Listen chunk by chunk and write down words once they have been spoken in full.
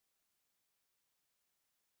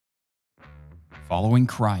Following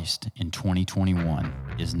Christ in 2021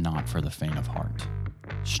 is not for the faint of heart.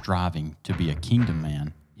 Striving to be a kingdom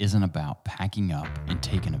man isn't about packing up and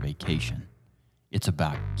taking a vacation. It's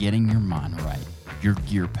about getting your mind right, your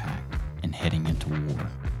gear packed, and heading into war.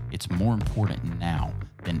 It's more important now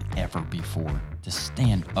than ever before to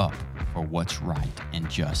stand up for what's right and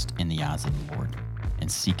just in the eyes of the Lord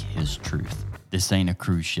and seek His truth. This ain't a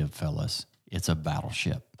cruise ship, fellas. It's a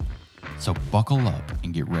battleship. So buckle up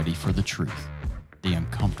and get ready for the truth, the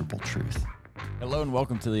uncomfortable truth. Hello and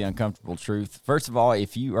welcome to The Uncomfortable Truth. First of all,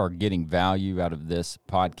 if you are getting value out of this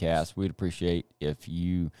podcast, we'd appreciate if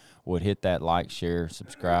you would hit that like, share,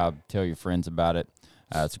 subscribe, tell your friends about it.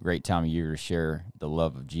 It's a great time of year to share the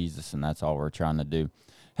love of Jesus, and that's all we're trying to do.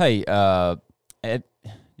 Hey, Ed,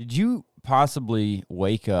 did you possibly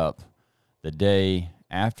wake up the day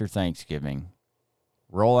after Thanksgiving,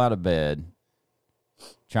 roll out of bed,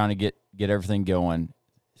 trying to get everything going,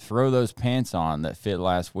 throw those pants on that fit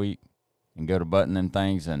last week, and go to buttoning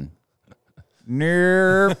things and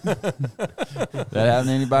nerp? That happen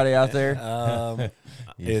to anybody out there?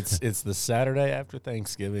 It's the Saturday after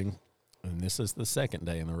Thanksgiving, and this is the second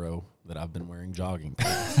day in a row that I've been wearing jogging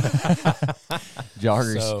pants.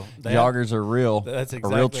 Joggers are real. That's a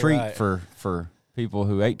exactly real treat right. for people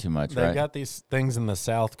who ate too much, They've right? got these things in the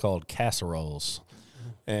South called casseroles,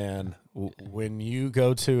 and when you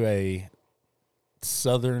go to a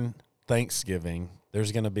Southern Thanksgiving,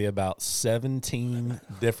 there's going to be about 17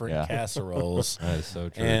 different casseroles. That is so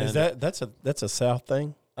true. And Is that's a South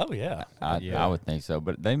thing? oh yeah, I would think so,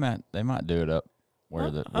 but they might do it up where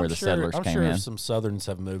the settlers I'm came sure in. If some Southerns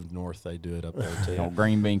have moved north, they do it up there too.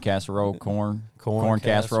 Green bean casserole, corn casserole,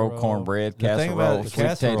 casserole. cornbread The thing about casserole, the sweet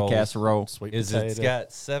potato casserole. Sweet Is potato. it's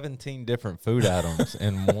got 17 different food items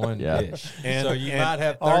in one dish. And- so you and might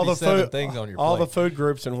have all the 37 food- things on your All plate. the food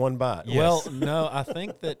groups in one bite. Yes. Well, no, I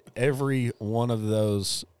think that every one of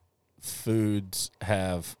those foods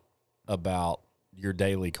have about your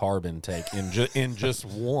daily carb intake in just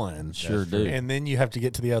one. Sure do. And then you have to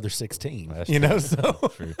get to the other 16. That's you true. know,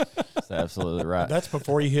 so True. That's absolutely right. That's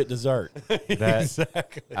before you hit dessert.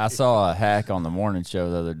 exactly. I saw a hack on the morning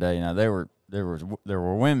show the other day. Now there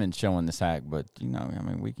were women showing this hack, but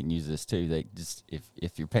we can use this too. They just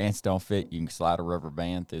if your pants don't fit, you can slide a rubber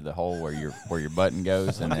band through the hole where your button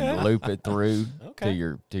goes, and then loop it through to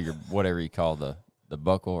your whatever you call the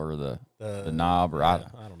buckle or the knob or I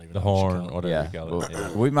don't even The know what you horn, call it. whatever you call it.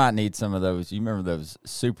 well, we might need some of those. You remember those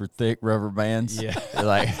super thick rubber bands? Yeah. They're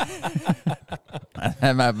like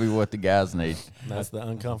that might be what the guys need. That's the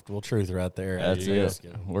uncomfortable truth right there. That's There you it. go.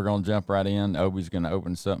 We're gonna jump right in. Obi's gonna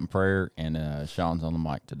open us up in prayer, and Sean's on the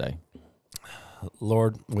mic today.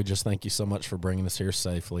 Lord, we just thank you so much for bringing us here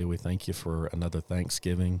safely. We thank you for another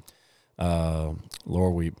Thanksgiving.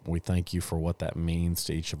 Lord, we thank you for what that means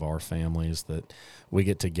to each of our families, that we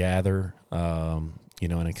get to gather,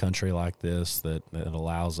 in a country like this, that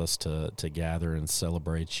allows us to gather and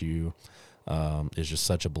celebrate you, is just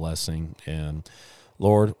such a blessing. And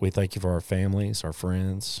Lord, we thank you for our families, our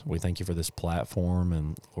friends. We thank you for this platform.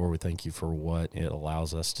 And Lord, we thank you for what it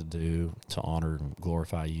allows us to do to honor and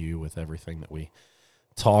glorify you with everything that we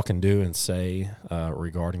talk and do and say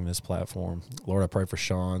regarding this platform. Lord, I pray for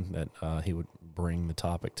Sean that he would bring the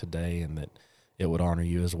topic today and that it would honor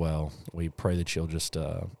you as well. We pray that you'll just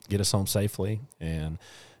get us home safely and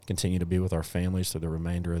continue to be with our families through the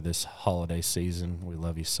remainder of this holiday season. We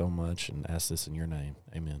love you so much and ask this in your name.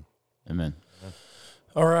 Amen. Amen.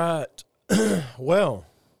 All right. Well,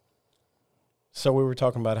 so we were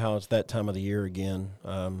talking about how it's that time of the year again.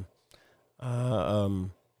 I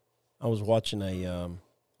was watching a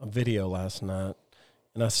video last night,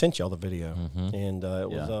 and I sent y'all the video, and it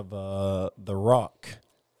was of The Rock,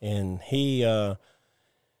 and he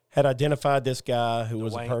had identified this guy who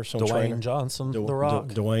was a personal trainer. Dwayne Johnson, The Rock.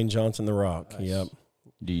 Dwayne Johnson, The Rock. Nice. Yep.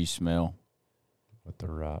 Do you smell? With the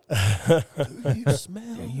rock. Do you smell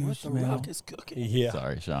what smell? The Rock is cooking? Yeah.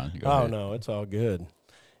 Sorry, Sean. Go Oh ahead. no, it's all good.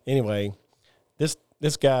 Anyway, this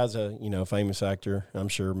guy's a famous actor. I'm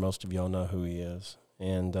sure most of y'all know who he is,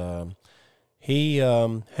 and he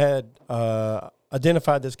had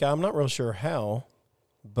identified this guy. I'm not real sure how,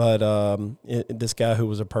 but this guy who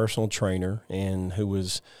was a personal trainer and who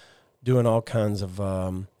was doing all kinds of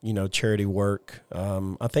charity work.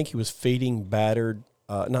 I think he was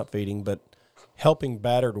helping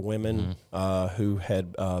battered women who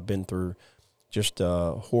had been through just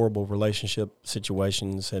horrible relationship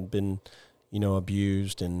situations, had been,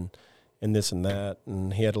 abused and this and that.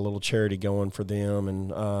 And he had a little charity going for them.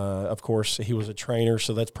 And, of course, he was a trainer,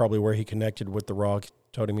 so that's probably where he connected with The Rock.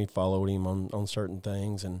 Told him he followed him on certain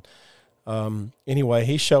things. And anyway,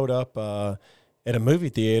 he showed up at a movie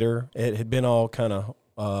theater. It had been all kind of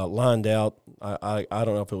lined out. I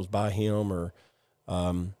don't know if it was by him or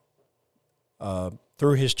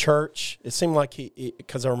through his church. It seemed like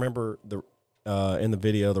because I remember in the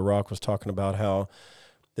video, The Rock was talking about how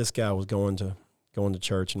this guy was going to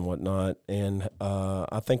church and whatnot, and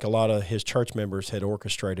I think a lot of his church members had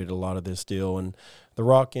orchestrated a lot of this deal, and The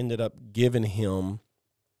Rock ended up giving him,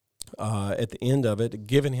 at the end of it,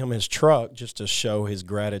 giving him his truck just to show his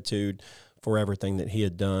gratitude for everything that he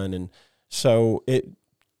had done. And so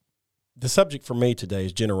the subject for me today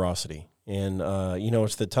is generosity. And,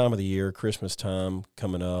 it's the time of the year, Christmas time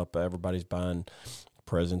coming up. Everybody's buying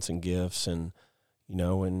presents and gifts, and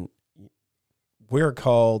we're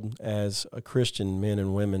called as a Christian men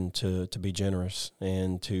and women to be generous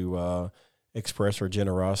and to express our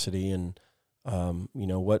generosity. And,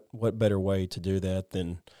 what better way to do that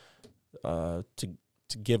than to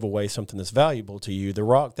give away something that's valuable to you. The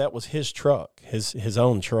Rock, that was his truck, his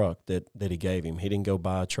own truck that he gave him. He didn't go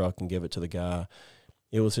buy a truck and give it to the guy.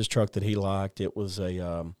 It was his truck that he liked. It was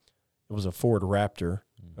a Ford Raptor,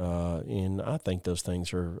 and I think those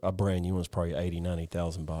things are a brand new one's probably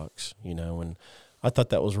 $80,000-$90,000, and I thought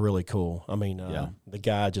that was really cool. I mean, the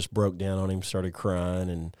guy just broke down on him, started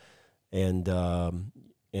crying, and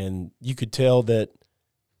you could tell that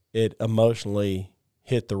it emotionally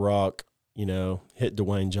hit The Rock, hit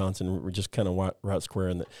Dwayne Johnson, just kind of right square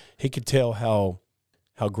in that. He could tell how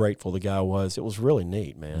grateful the guy was. It was really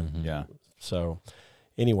neat, man. Mm-hmm. Yeah. So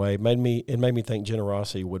anyway, it made me think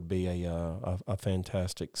generosity would be a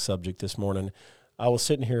fantastic subject this morning. I was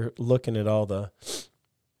sitting here looking at all the,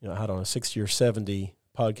 60 or 70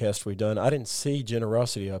 podcasts we've done. I didn't see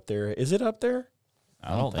generosity up there. Is it up there?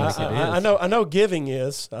 I don't think it is. I know giving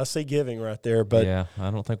is. I see giving right there, but yeah, I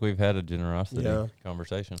don't think we've had a generosity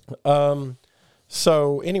conversation.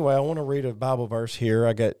 So anyway, I want to read a Bible verse here.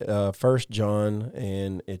 I got 1 John,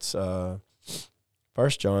 and it's 1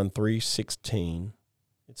 John 3:16.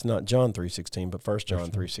 It's not John 3:16, but 1 John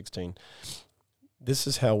 3:16. This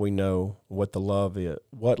is how we know what love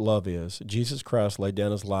is. Jesus Christ laid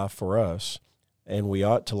down his life for us, and we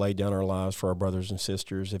ought to lay down our lives for our brothers and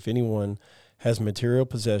sisters. If anyone has material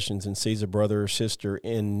possessions and sees a brother or sister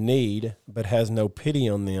in need but has no pity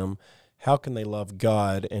on them, how can they love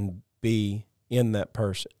God and be in that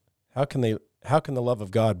person? How can the love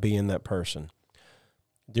of God be in that person?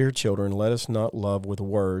 Dear children, let us not love with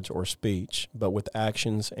words or speech, but with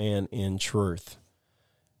actions and in truth.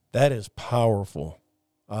 That is powerful.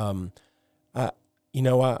 I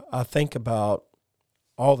think about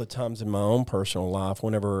all the times in my own personal life,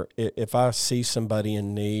 if I see somebody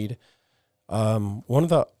in need, one of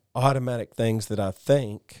the automatic things that I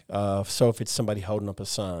think, so if it's somebody holding up a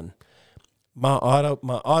sign, my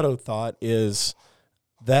auto thought is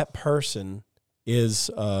that person is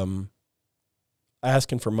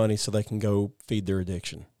asking for money so they can go feed their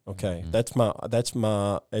addiction. Okay,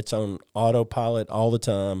 mm-hmm. It's on autopilot all the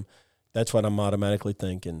time. That's what I'm automatically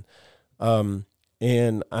thinking,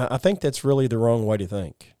 and I think that's really the wrong way to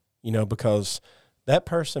think. Because that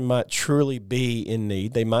person might truly be in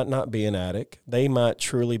need. They might not be an addict. They might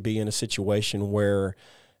truly be in a situation where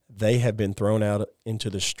they have been thrown out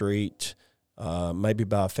into the street, maybe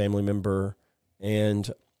by a family member.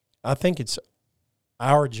 And I think it's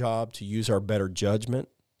our job to use our better judgment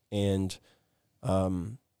and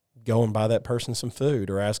go and buy that person some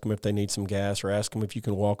food, or ask them if they need some gas, or ask them if you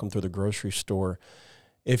can walk them through the grocery store.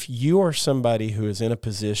 If you are somebody who is in a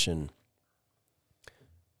position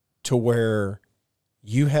to where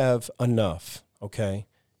you have enough, okay,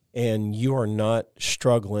 and you are not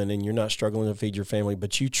struggling, and you're not struggling to feed your family,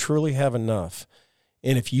 but you truly have enough,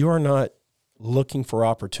 and if you are not looking for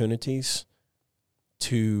opportunities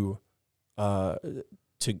to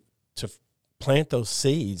plant those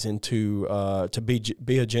seeds and to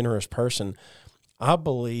be a generous person, I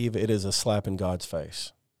believe it is a slap in God's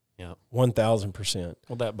face. Yeah, 1,000%.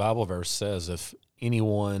 Well, that Bible verse says, if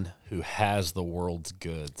anyone who has the world's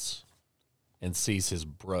goods and sees his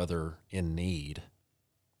brother in need,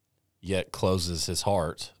 yet closes his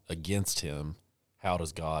heart against him, how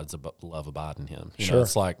does God's love abide in him? Sure.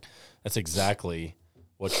 It's like, that's exactly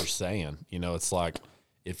what you're saying. It's like,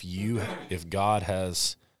 if God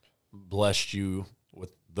has blessed you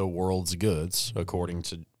with the world's goods, according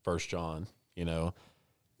to 1 John,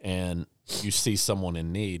 and you see someone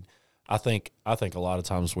in need, I think a lot of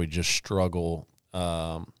times we just struggle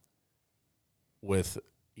with,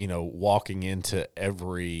 walking into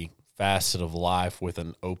every facet of life with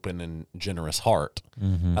an open and generous heart.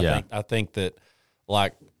 Mm-hmm. I think that,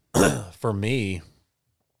 like, for me,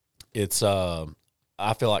 it's I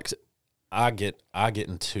feel like I get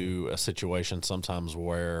into a situation sometimes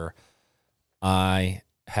where I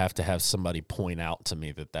have to have somebody point out to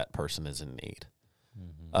me that person is in need.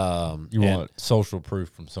 You want social proof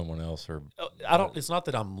from someone else, or I don't. It's not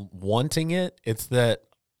that I'm wanting it. It's that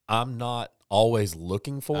I'm not always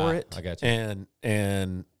looking for it. I got you.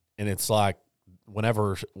 And it's like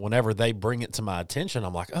whenever they bring it to my attention,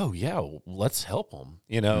 I'm like, oh yeah, let's help them.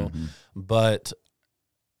 But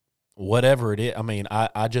whatever it is, I mean,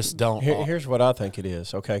 I just don't. Here's what I think it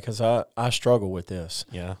is. Okay, because I struggle with this.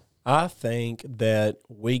 Yeah, I think that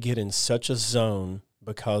we get in such a zone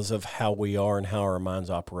because of how we are and how our minds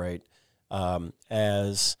operate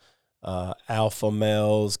as alpha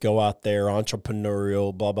males, go out there,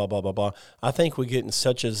 entrepreneurial, blah, blah, blah, blah, blah. I think we get in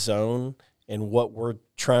such a zone in what we're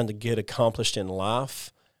trying to get accomplished in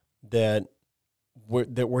life that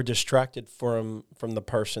we're distracted from the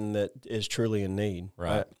person that is truly in need.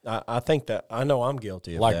 Right. I think that, I know I'm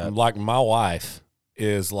guilty of that. Like my wife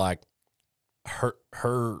is like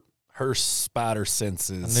her spider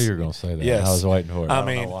senses. I knew you were going to say that. Yes. I was waiting for it. I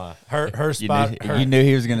mean, why. her spider. You knew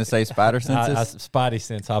he was going to say spider senses? Spidey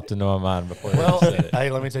sense hopped into my mind before Well, you said it. hey,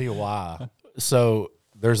 let me tell you why. So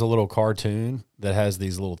there's a little cartoon that has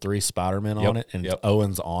these little 3 Spider-Men on it, and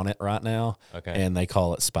Owen's on it right now. Okay. And they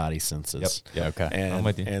call it Spidey senses. Yep. Okay. And, I'm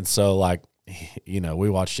with you. And so, like, we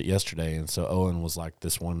watched it yesterday, and so Owen was like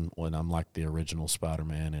this one when I'm like the original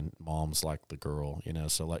Spider-Man, and Mom's like the girl,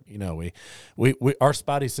 So, like, we our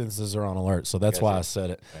Spidey senses are on alert, so that's why I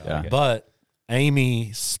said it. Yeah. But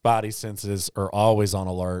Amy's Spidey senses are always on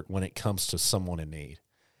alert when it comes to someone in need.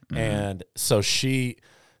 And so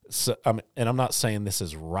and I'm not saying this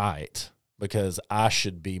is right, because I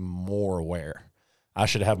should be more aware. I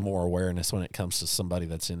should have more awareness when it comes to somebody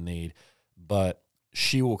that's in need. But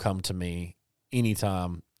she will come to me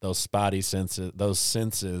anytime those Spidey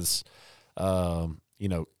senses,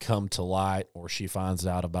 come to light, or she finds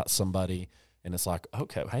out about somebody, and it's like,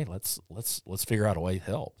 okay, hey, let's figure out a way to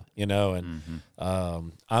help, And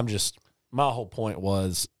I'm just, my whole point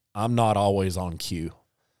was, I'm not always on cue.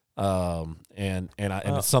 And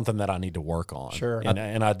it's something that I need to work on. Sure.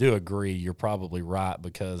 And I do agree. You're probably right,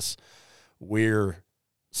 because we're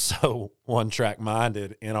so one track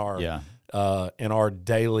minded in our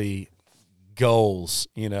daily goals.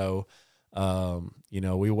 We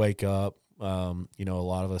wake up, a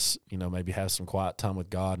lot of us, maybe have some quiet time with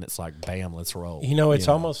God, and it's like, bam, let's roll. It's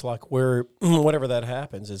almost like we're, whenever that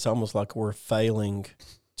happens, it's almost like we're failing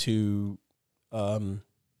to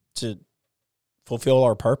fulfill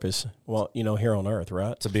our purpose, here on earth,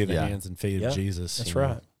 right? To be the hands and feet of Jesus. That's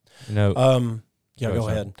right. Go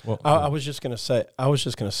ahead. Well, I was just gonna say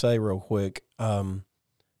real quick.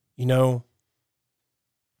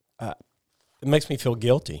 It makes me feel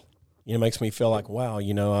guilty. It makes me feel like, wow,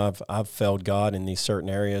 I've failed God in these certain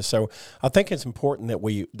areas. So I think it's important that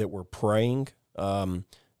we're praying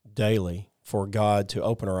daily for God to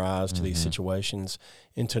open our eyes to these situations,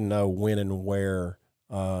 and to know when and where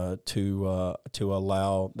to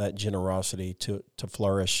allow that generosity to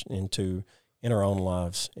flourish in our own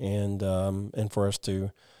lives, and for us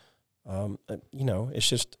to, it's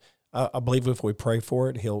just, I believe if we pray for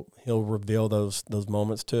it, He'll reveal those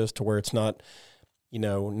moments to us, to where it's not,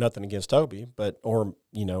 nothing against Obi, or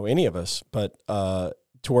any of us, but to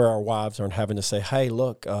where our wives aren't having to say, hey,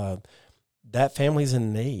 look, that family's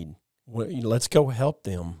in need. Let's go help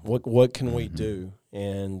them. What can we do?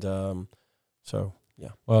 And so. Yeah.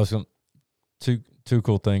 Well, I was going two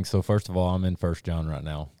cool things. So first of all, I'm in 1 John right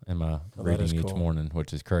now in my reading each morning,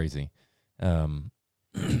 which is crazy. A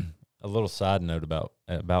little side note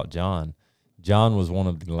about John. John was one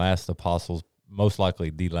of the last apostles, most likely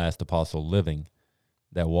the last apostle living,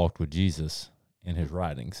 that walked with Jesus in his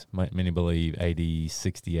writings. Many believe AD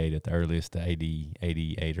 68 at the earliest to AD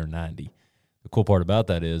 88 or 90. The cool part about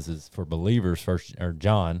that is for believers,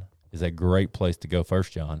 John is a great place to go, 1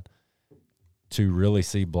 John, to really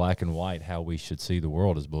see black and white how we should see the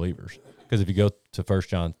world as believers. Because if you go to 1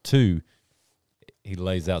 John 2, he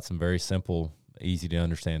lays out some very simple, easy to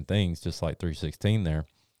understand things, just like 3:16 there,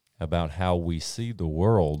 about how we see the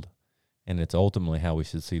world, and it's ultimately how we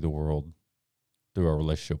should see the world through our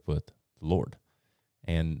relationship with the Lord.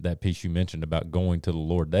 And that piece you mentioned about going to the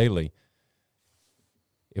Lord daily,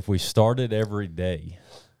 if we started every day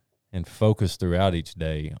and focused throughout each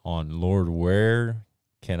day on, Lord, where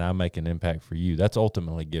can I make an impact for you? That's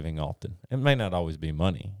ultimately giving often. It may not always be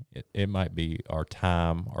money. It might be our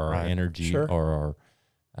time or our energy or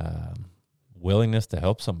our willingness to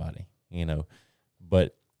help somebody,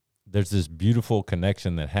 But there's this beautiful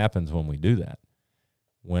connection that happens when we do that.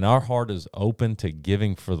 When our heart is open to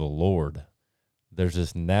giving for the Lord, there's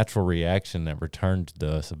this natural reaction that returns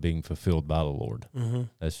to us of being fulfilled by the Lord.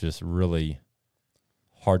 That's just really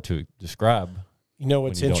hard to describe. You know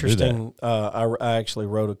what's when you don't do interesting? I actually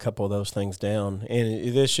wrote a couple of those things down,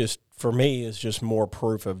 and this just for me is just more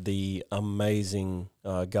proof of the amazing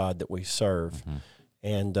God that we serve.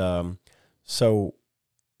 And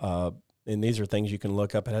and these are things you can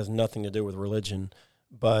look up. It has nothing to do with religion,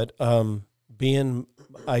 but being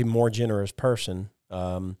a more generous person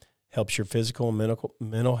helps your physical and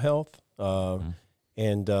mental health, and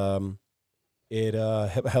it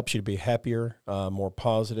helps you to be happier, more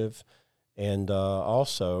positive. And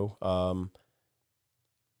also,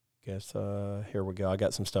 here we go. I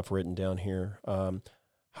got some stuff written down here.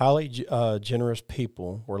 Highly generous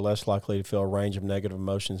people were less likely to feel a range of negative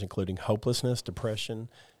emotions, including hopelessness, depression,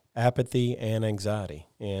 apathy, and anxiety.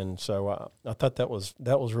 And so I thought that was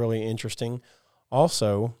really interesting.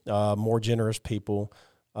 Also, more generous people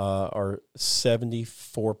are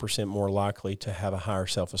 74% more likely to have a higher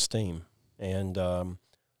self-esteem. And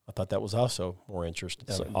I thought that was also more interesting.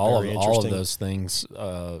 So all of those things,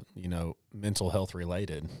 mental health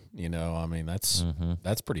related. I mean, that's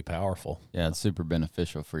pretty powerful. Yeah, it's super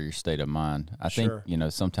beneficial for your state of mind. I think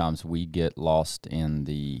sometimes we get lost in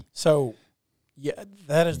the. So, yeah,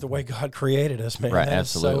 that is the way God created us, man. Right,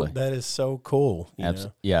 absolutely. That is so cool.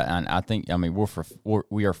 Yeah, and I think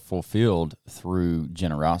we are fulfilled through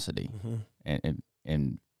generosity,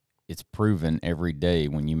 and it's proven every day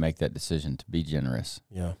when you make that decision to be generous.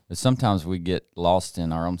 Yeah. But sometimes we get lost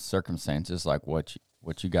in our own circumstances, like what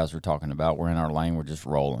you guys were talking about. We're in our lane. We're just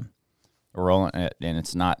rolling, and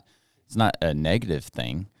it's not a negative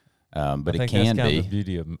thing, but it can that's kind be. of the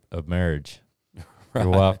beauty of marriage. Right.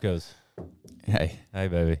 Your wife goes, "Hey,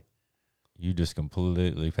 baby, you just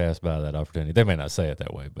completely passed by that opportunity." They may not say it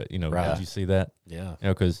that way, but right. Did you see that? Yeah.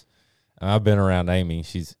 Because I've been around Amy.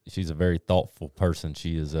 She's a very thoughtful person.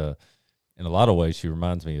 She is in a lot of ways, she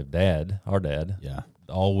reminds me of our dad. Yeah.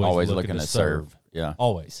 Always looking to serve. Yeah.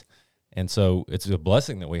 Always. And so it's a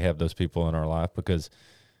blessing that we have those people in our life, because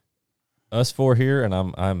us four here, and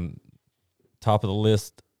I'm top of the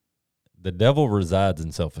list, the devil resides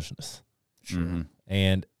in selfishness. Sure. Mm-hmm.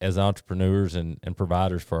 And as entrepreneurs and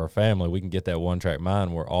providers for our family, we can get that one-track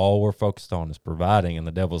mind where all we're focused on is providing, and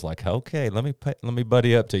the devil's like, okay, let me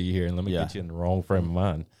buddy up to you here, and let me get you in the wrong frame of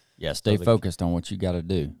mind. Yeah, stay focused on what you got to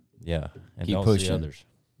do. Yeah, and keep don't pushing see others.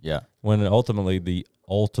 Yeah, when ultimately the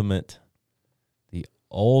ultimate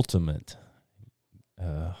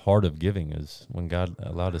heart of giving is when God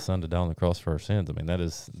allowed His Son to die on the cross for our sins. I mean, that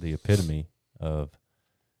is the epitome of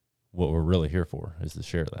what we're really here for, is to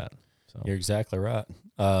share that. So you're exactly right.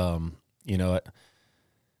 I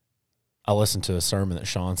listened to a sermon that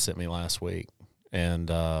Sean sent me last week, and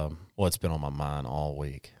it's been on my mind all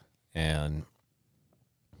week, and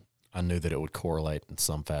I knew that it would correlate in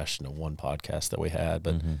some fashion to one podcast that we had.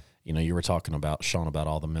 But you were talking about, Sean, about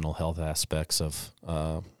all the mental health aspects of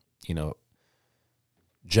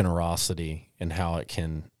generosity and how it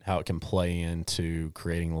can play into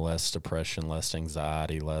creating less depression, less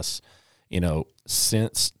anxiety, less.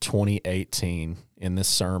 Since 2018, in this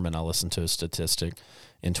sermon, I listened to a statistic.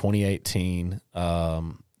 In 2018,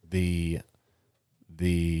 the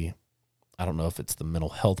I don't know if it's the Mental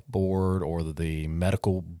Health Board or the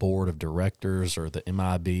Medical Board of Directors or the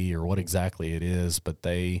MIB or what exactly it is, but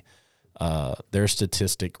their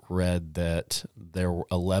statistic read that there were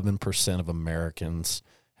 11% of Americans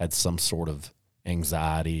had some sort of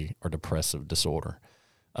anxiety or depressive disorder.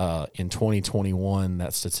 In 2021,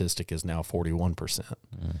 that statistic is now 41%.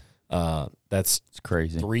 That's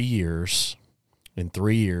crazy. 3 years. In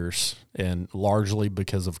 3 years, and largely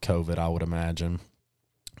because of COVID, I would imagine,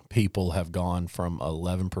 people have gone from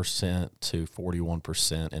 11% to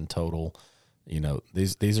 41% in total.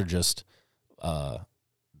 These are just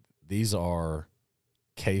these are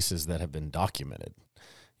cases that have been documented.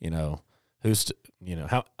 There's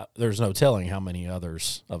no telling how many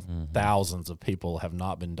others of thousands of people have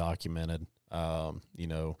not been documented.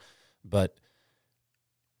 But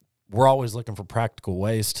we're always looking for practical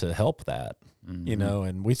ways to help that.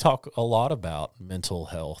 And we talk a lot about mental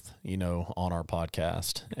health, on our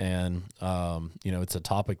podcast, and it's a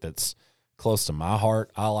topic that's close to my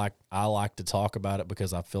heart. I like to talk about it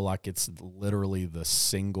because I feel like it's literally the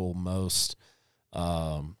single most,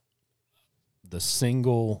 I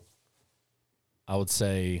would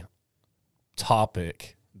say,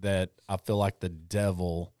 topic that I feel like the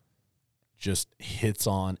devil just hits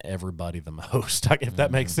on everybody the most, if that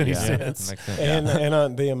makes any sense. Makes sense.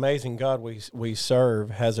 And the amazing God we serve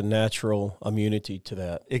has a natural immunity to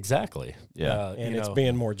that. Exactly. Yeah. And it's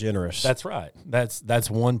being more generous. That's right. That's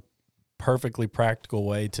one perfectly practical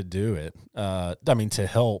way to do it. To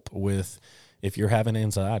help with, if you're having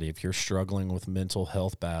anxiety, if you're struggling with mental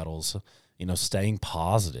health battles, staying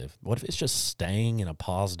positive? What if it's just staying in a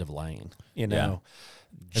positive lane?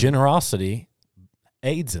 Generosity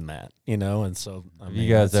aids in that, and so Have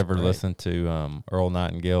you guys ever listened to Earl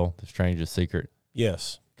Nightingale, The Strangest Secret?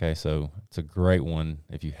 Yes. Okay, so it's a great one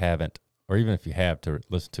if you haven't, or even if you have, to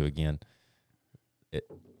listen to again.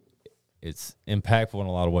 It's impactful in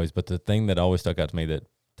a lot of ways, but the thing that always stuck out to me that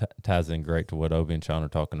ties in great to what Obi and Sean are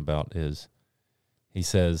talking about is he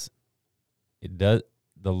says it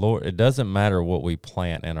doesn't matter what we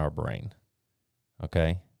plant in our brain,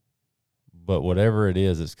 okay? But whatever it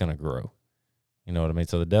is, it's going to grow. You know what I mean?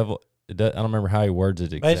 So the devil, I don't remember how he words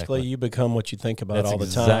it exactly. Basically, you become what you think about That's all the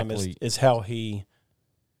time. exactly- It's how he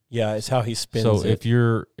spins So it.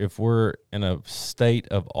 if we're in a state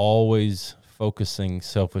of always focusing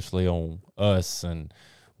selfishly on us and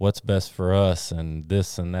what's best for us and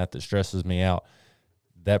this and that stresses me out,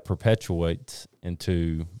 that perpetuates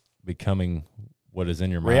into becoming what is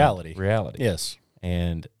in your mind. Reality. Yes.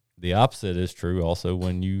 And the opposite is true also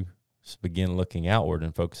when you begin looking outward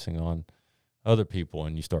and focusing on other people,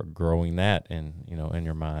 and you start growing that in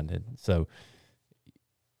your mind. And so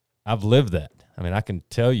I've lived that. I mean, I can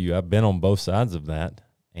tell you I've been on both sides of that,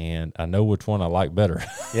 and I know which one I like better.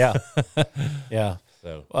 Yeah. Yeah.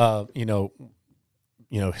 So,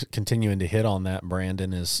 continuing to hit on that,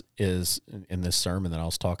 Brandon, is in this sermon that I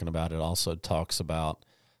was talking about, it also talks about,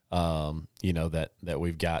 that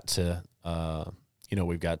we've got to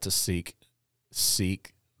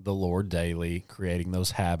seek the Lord daily, creating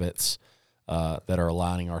those habits that are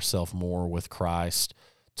aligning ourselves more with Christ,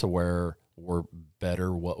 to where we're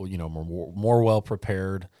better, more well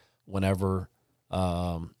prepared whenever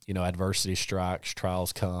adversity strikes,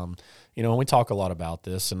 trials come. And we talk a lot about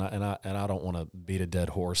this, and I don't want to beat a dead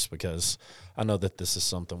horse, because I know that this is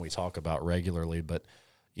something we talk about regularly, but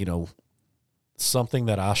something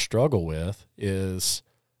that I struggle with is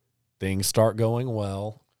things start going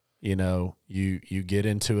well. You get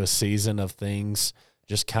into a season of things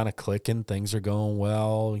just kind of clicking, things are going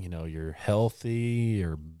well, you're healthy,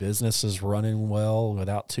 your business is running well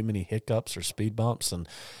without too many hiccups or speed bumps,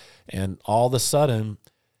 and all of a sudden,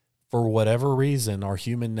 for whatever reason, our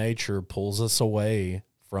human nature pulls us away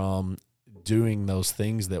from doing those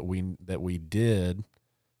things that we did,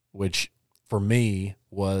 which for me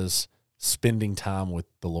was spending time with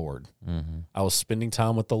the Lord. mm-hmm. I was spending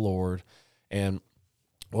time with the Lord, and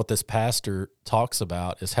what this pastor talks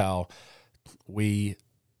about is how we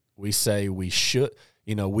say we should,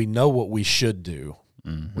 we know what we should do.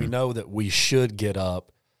 Mm-hmm. We know that we should get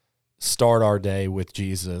up, start our day with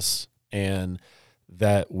Jesus, and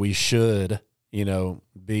that we should,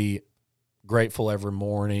 be grateful every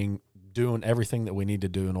morning, doing everything that we need to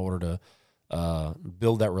do in order to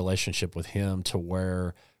build that relationship with Him, to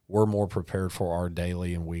where we're more prepared for our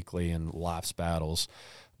daily and weekly and life's battles.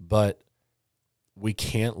 But we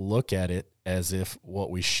can't look at it as if what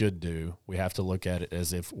we should do. We have to look at it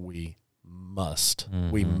as if we must.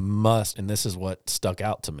 Mm-hmm. We must, and this is what stuck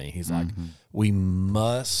out to me. He's like, we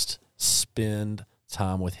must spend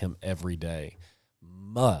time with Him every day.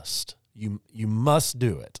 Must. You must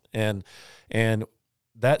do it. And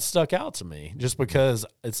that stuck out to me, just because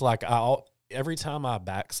it's like every time I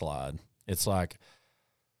backslide, it's like,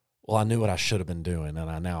 well, I knew what I should have been doing,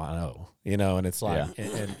 and now I know, and it's like,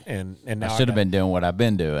 and now I should have been doing what I've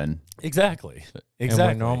been doing. Exactly. And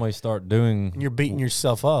we normally start doing, You're beating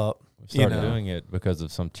yourself up. doing it because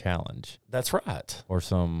of some challenge. That's right. Or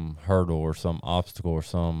some hurdle or some obstacle or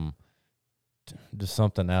just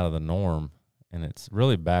something out of the norm. And it's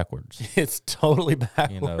really backwards. It's totally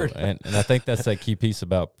backward. And I think that's that key piece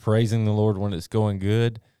about praising the Lord when it's going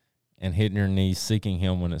good, and hitting your knees, seeking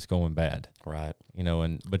Him when it's going bad. Right.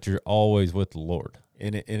 But you're always with the Lord.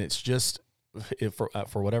 And it's just,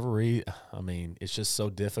 for whatever reason, I mean, it's just so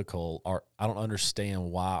difficult. I don't understand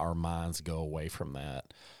why our minds go away from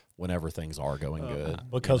that whenever things are going good.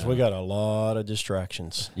 Because we got a lot of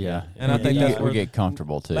distractions. Yeah. And I think that's we get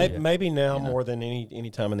comfortable too. Maybe now more than any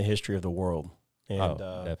time in the history of the world. And,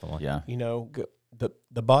 definitely. Yeah.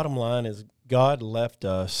 The bottom line is God left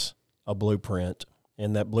us a blueprint,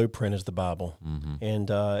 and that blueprint is the Bible. Mm-hmm. And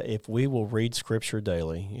if we will read Scripture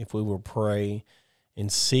daily, if we will pray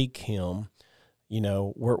and seek Him,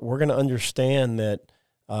 we're going to understand that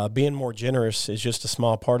being more generous is just a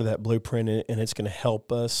small part of that blueprint, and it's going to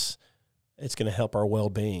help us. It's going to help our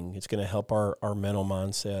well-being. It's going to help our mental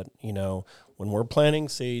mindset. When we're planting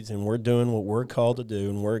seeds and we're doing what we're called to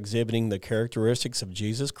do, and we're exhibiting the characteristics of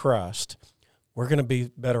Jesus Christ, we're going to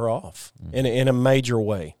be better off in a major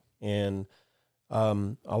way. And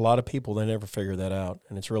a lot of people, they never figure that out,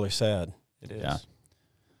 and it's really sad. It is. Yeah.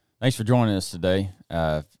 Thanks for joining us today.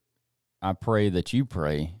 I pray that you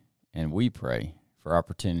pray and we pray for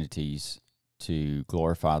opportunities to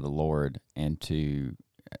glorify the Lord and to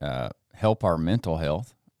help our mental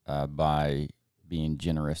health by being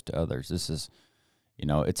generous to others. This is,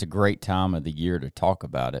 it's a great time of the year to talk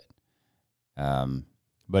about it.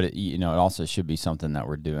 But it also should be something that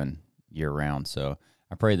we're doing year round. So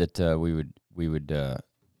I pray that we would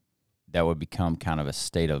that would become kind of a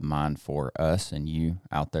state of mind for us and you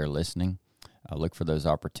out there listening. Look for those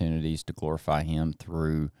opportunities to glorify Him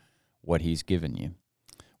through what He's given you.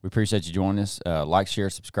 We appreciate you joining us. Like, share,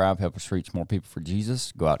 subscribe, help us reach more people for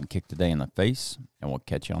Jesus. Go out and kick the day in the face, and we'll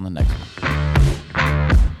catch you on the next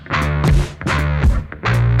one.